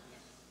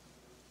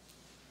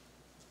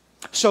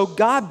 So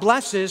God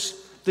blesses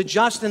the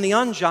just and the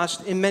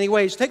unjust in many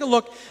ways. Take a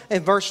look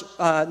at verse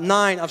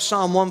 9 of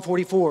Psalm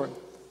 144.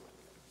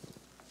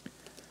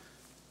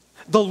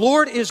 The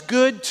Lord is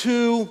good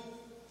to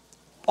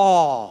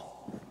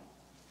all,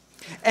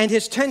 and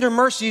his tender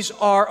mercies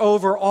are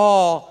over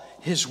all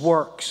his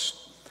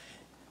works.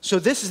 So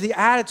this is the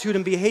attitude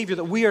and behavior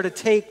that we are to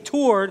take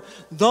toward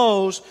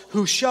those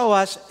who show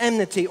us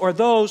enmity or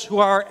those who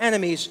are our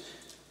enemies.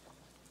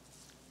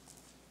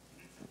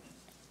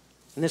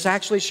 And this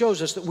actually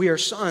shows us that we are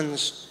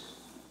sons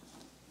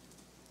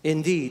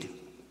indeed.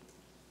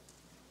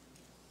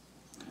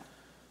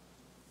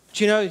 But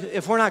you know,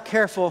 if we're not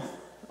careful,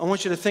 I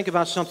want you to think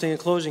about something in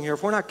closing here.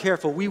 If we're not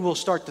careful, we will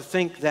start to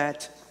think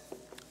that,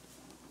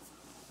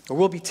 or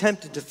we'll be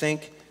tempted to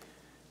think,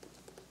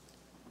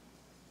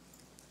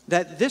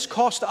 that this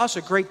cost us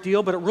a great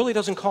deal, but it really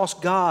doesn't cost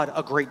God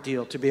a great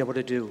deal to be able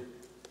to do.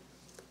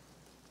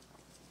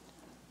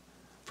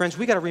 Friends,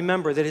 we got to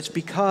remember that it's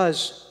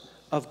because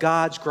of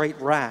God's great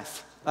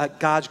wrath,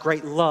 God's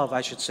great love,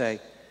 I should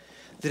say,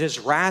 that his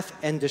wrath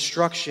and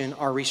destruction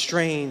are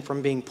restrained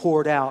from being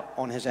poured out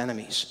on his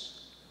enemies.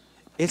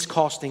 It's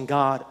costing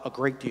God a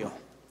great deal.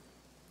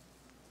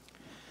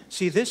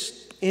 See,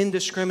 this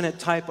indiscriminate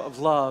type of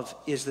love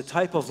is the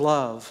type of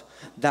love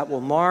that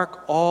will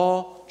mark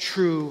all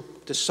true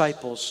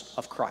disciples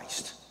of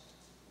Christ.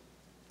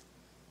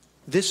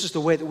 This is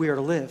the way that we are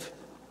to live.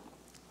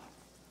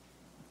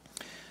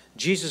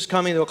 Jesus is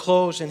coming to a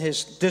close in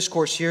his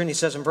discourse here, and he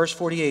says in verse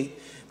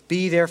 48,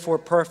 "Be therefore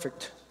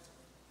perfect,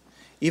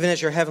 even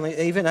as your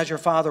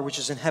Father which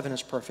is in heaven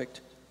is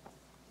perfect."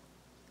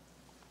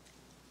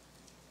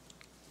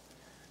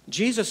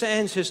 Jesus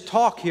ends his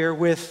talk here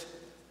with,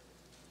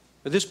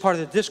 or this part of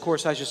the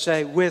discourse, I should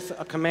say, with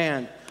a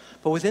command.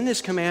 But within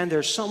this command,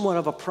 there's somewhat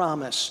of a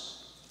promise.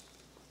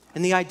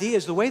 And the idea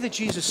is, the way that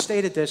Jesus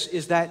stated this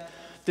is that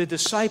the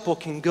disciple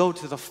can go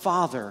to the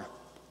Father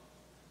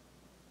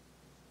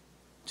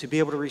to be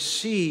able to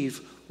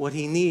receive what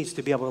he needs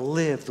to be able to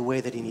live the way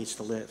that he needs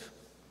to live.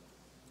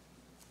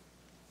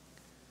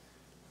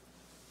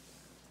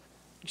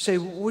 You say,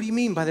 what do you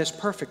mean by this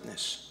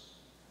perfectness?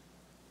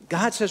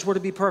 God says we're to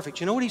be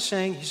perfect. You know what he's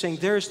saying? He's saying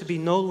there is to be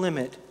no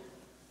limit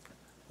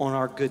on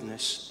our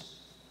goodness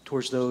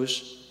towards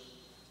those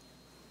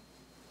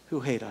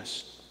who hate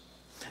us.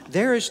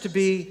 There is to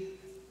be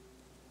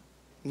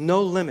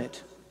no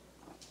limit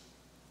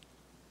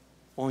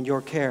on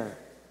your care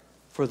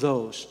for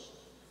those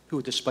who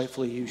would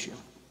despitefully use you.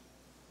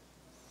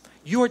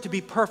 You are to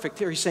be perfect.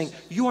 Here he's saying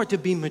you are to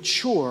be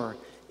mature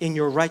in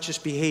your righteous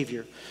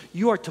behavior.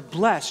 You are to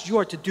bless, you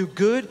are to do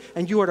good,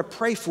 and you are to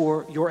pray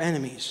for your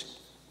enemies.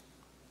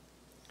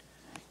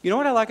 You know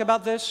what I like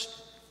about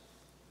this?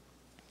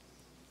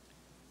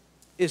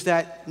 Is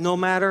that no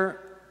matter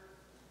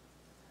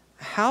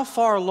how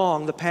far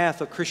along the path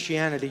of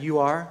Christianity you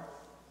are,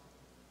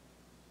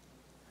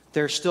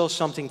 there's still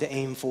something to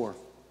aim for.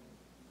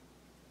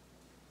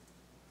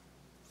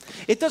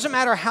 It doesn't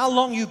matter how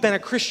long you've been a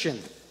Christian.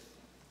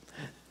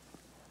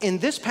 In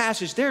this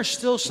passage, there's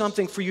still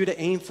something for you to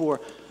aim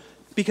for.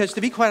 Because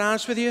to be quite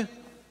honest with you,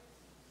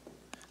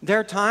 there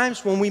are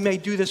times when we may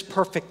do this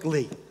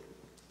perfectly.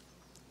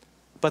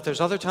 But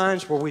there's other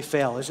times where we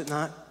fail, is it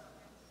not?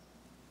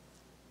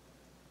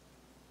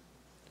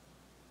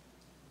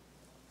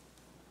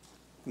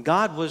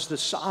 God was the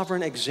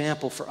sovereign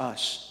example for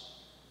us.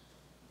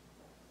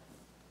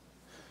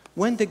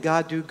 When did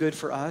God do good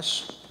for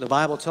us? The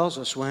Bible tells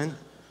us when.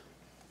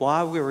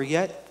 While we were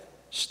yet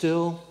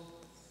still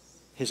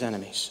his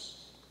enemies.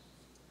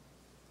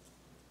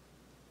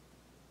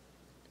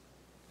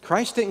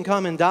 Christ didn't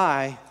come and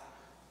die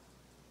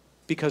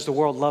because the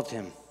world loved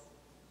him.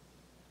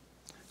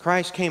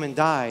 Christ came and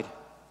died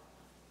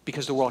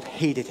because the world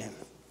hated him.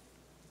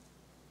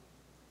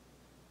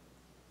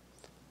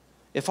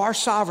 If our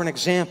sovereign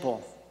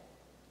example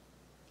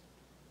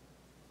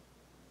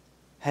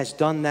has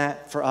done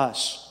that for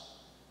us,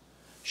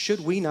 should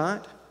we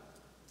not,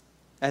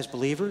 as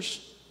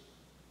believers,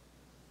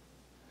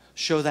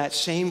 show that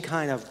same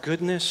kind of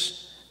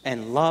goodness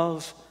and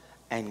love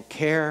and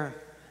care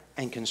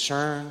and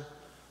concern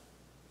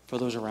for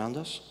those around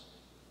us?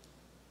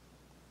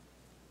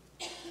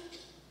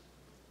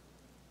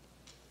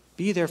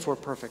 Be therefore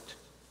perfect.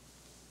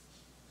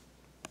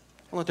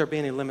 Don't let there be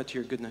any limit to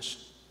your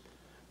goodness.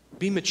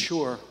 Be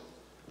mature.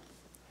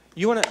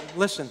 You want to,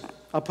 listen,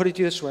 I'll put it to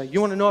you this way.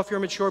 You want to know if you're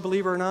a mature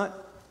believer or not?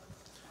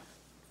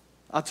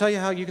 I'll tell you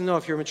how you can know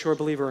if you're a mature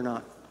believer or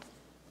not.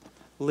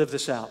 Live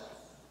this out.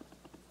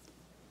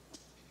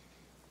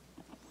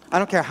 I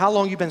don't care how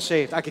long you've been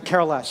saved. I could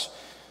care less.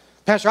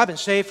 Pastor, I've been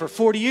saved for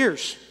 40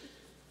 years.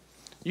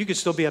 You could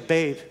still be a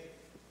babe.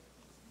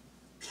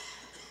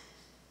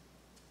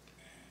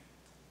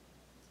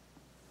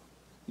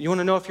 You want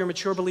to know if you're a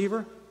mature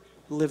believer?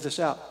 Live this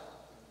out.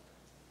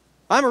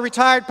 I'm a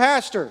retired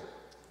pastor,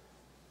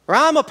 or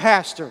I'm a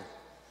pastor,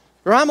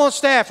 or I'm on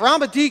staff, or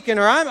I'm a deacon,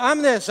 or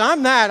I'm this,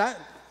 I'm that.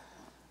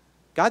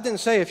 God didn't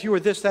say if you were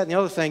this, that, and the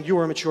other thing, you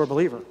were a mature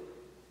believer.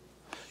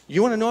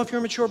 You want to know if you're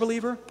a mature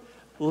believer?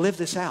 Live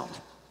this out.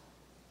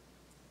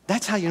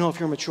 That's how you know if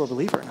you're a mature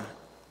believer or not.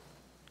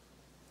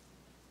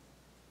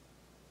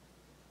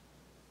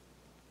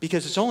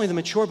 Because it's only the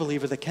mature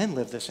believer that can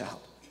live this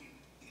out.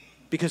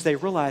 Because they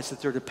realize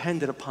that they're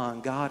dependent upon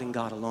God and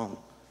God alone.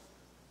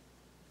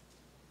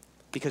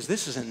 Because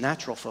this isn't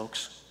natural,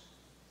 folks.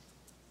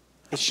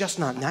 It's just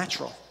not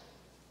natural.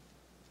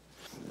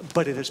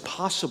 But it is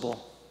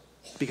possible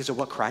because of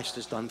what Christ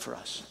has done for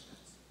us.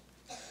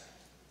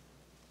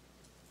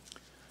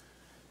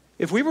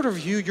 If we were to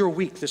review your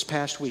week this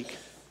past week,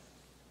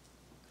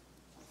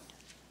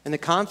 and the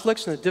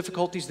conflicts and the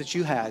difficulties that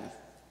you had,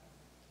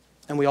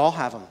 and we all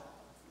have them,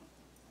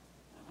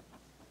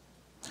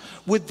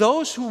 would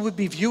those who would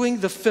be viewing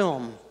the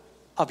film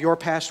of your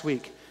past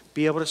week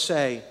be able to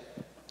say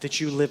that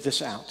you lived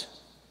this out?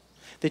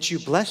 That you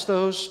blessed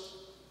those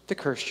that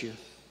cursed you?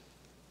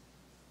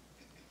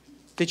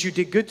 That you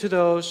did good to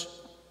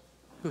those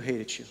who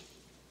hated you?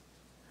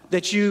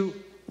 That you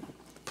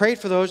prayed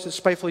for those that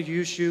spitefully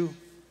used you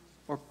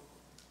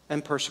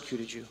and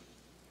persecuted you?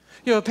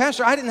 You know,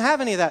 Pastor, I didn't have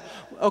any of that.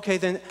 Okay,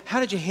 then how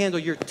did you handle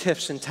your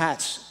tiffs and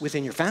tats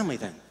within your family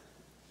then?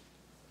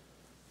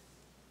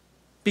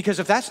 Because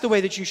if that's the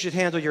way that you should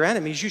handle your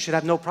enemies, you should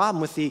have no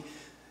problem with the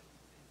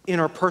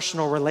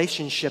interpersonal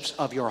relationships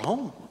of your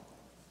home.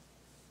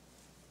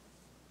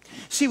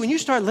 See, when you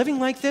start living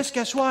like this,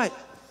 guess what?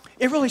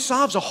 It really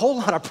solves a whole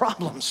lot of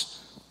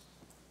problems.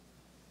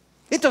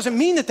 It doesn't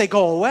mean that they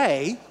go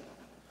away,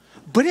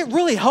 but it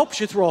really helps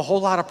you through a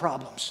whole lot of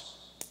problems.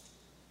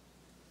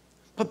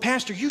 But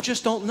Pastor, you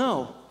just don't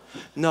know.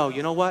 No,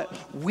 you know what?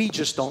 We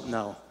just don't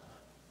know.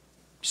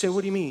 You say,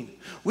 what do you mean?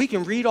 We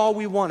can read all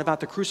we want about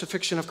the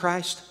crucifixion of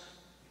Christ.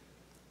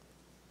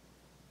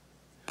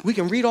 We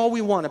can read all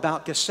we want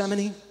about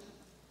Gethsemane,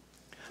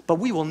 but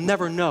we will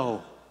never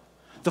know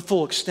the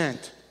full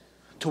extent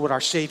to what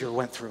our Savior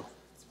went through.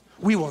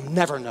 We will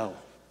never know.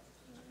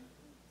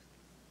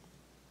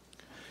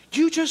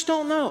 You just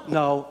don't know.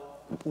 No,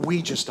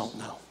 we just don't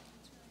know.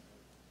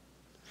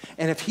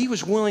 And if he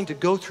was willing to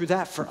go through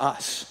that for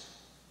us,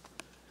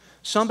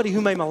 somebody who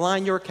may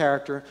malign your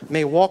character,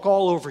 may walk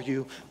all over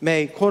you,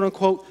 may quote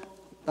unquote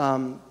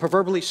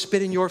proverbially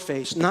spit in your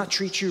face, not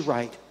treat you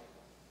right,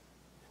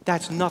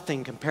 that's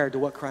nothing compared to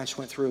what Christ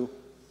went through.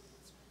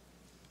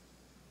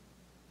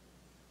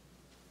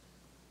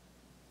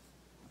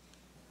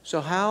 So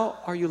how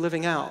are you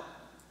living out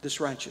this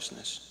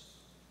righteousness?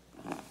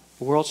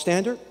 The world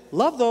standard,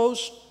 love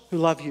those who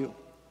love you.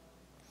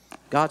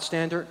 God's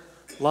standard,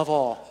 love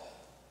all,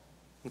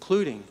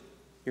 including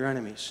your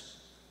enemies.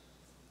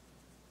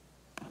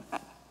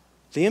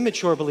 The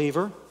immature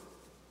believer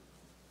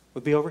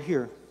would be over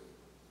here.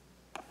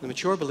 The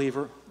mature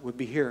believer would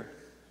be here.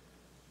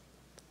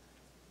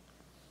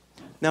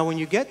 Now, when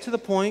you get to the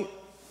point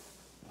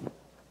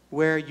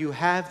where you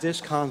have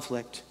this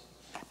conflict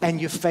and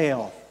you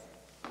fail,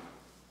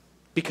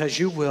 because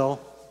you will,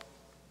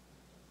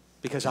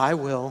 because I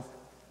will,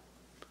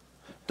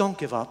 don't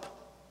give up.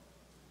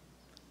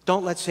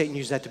 Don't let Satan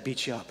use that to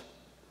beat you up.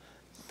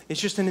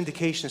 It's just an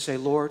indication to say,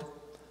 Lord,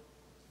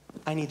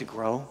 I need to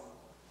grow.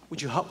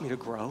 Would you help me to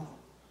grow?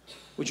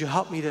 Would you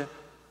help me to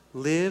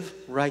live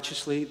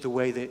righteously the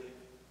way that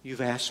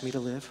you've asked me to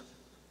live?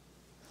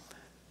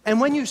 And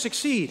when you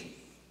succeed,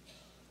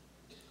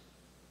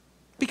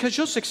 because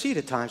you'll succeed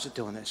at times at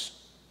doing this,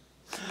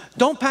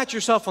 don't pat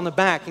yourself on the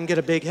back and get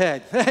a big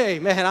head. Hey,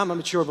 man, I'm a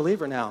mature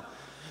believer now.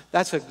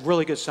 That's a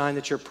really good sign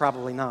that you're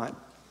probably not.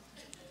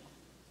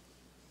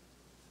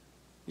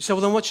 You say,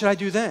 well, then what should I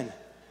do then?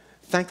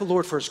 Thank the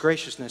Lord for his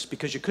graciousness,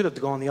 because you could have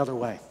gone the other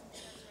way.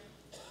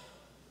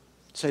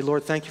 Say,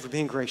 Lord, thank you for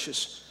being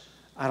gracious.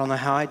 I don't know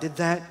how I did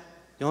that.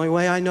 The only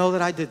way I know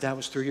that I did that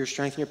was through your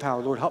strength and your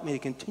power. Lord, help me to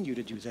continue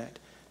to do that.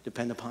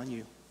 Depend upon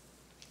you.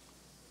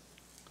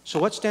 So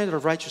what standard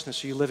of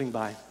righteousness are you living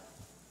by?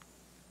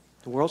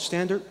 The world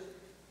standard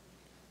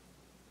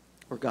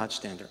or God's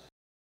standard?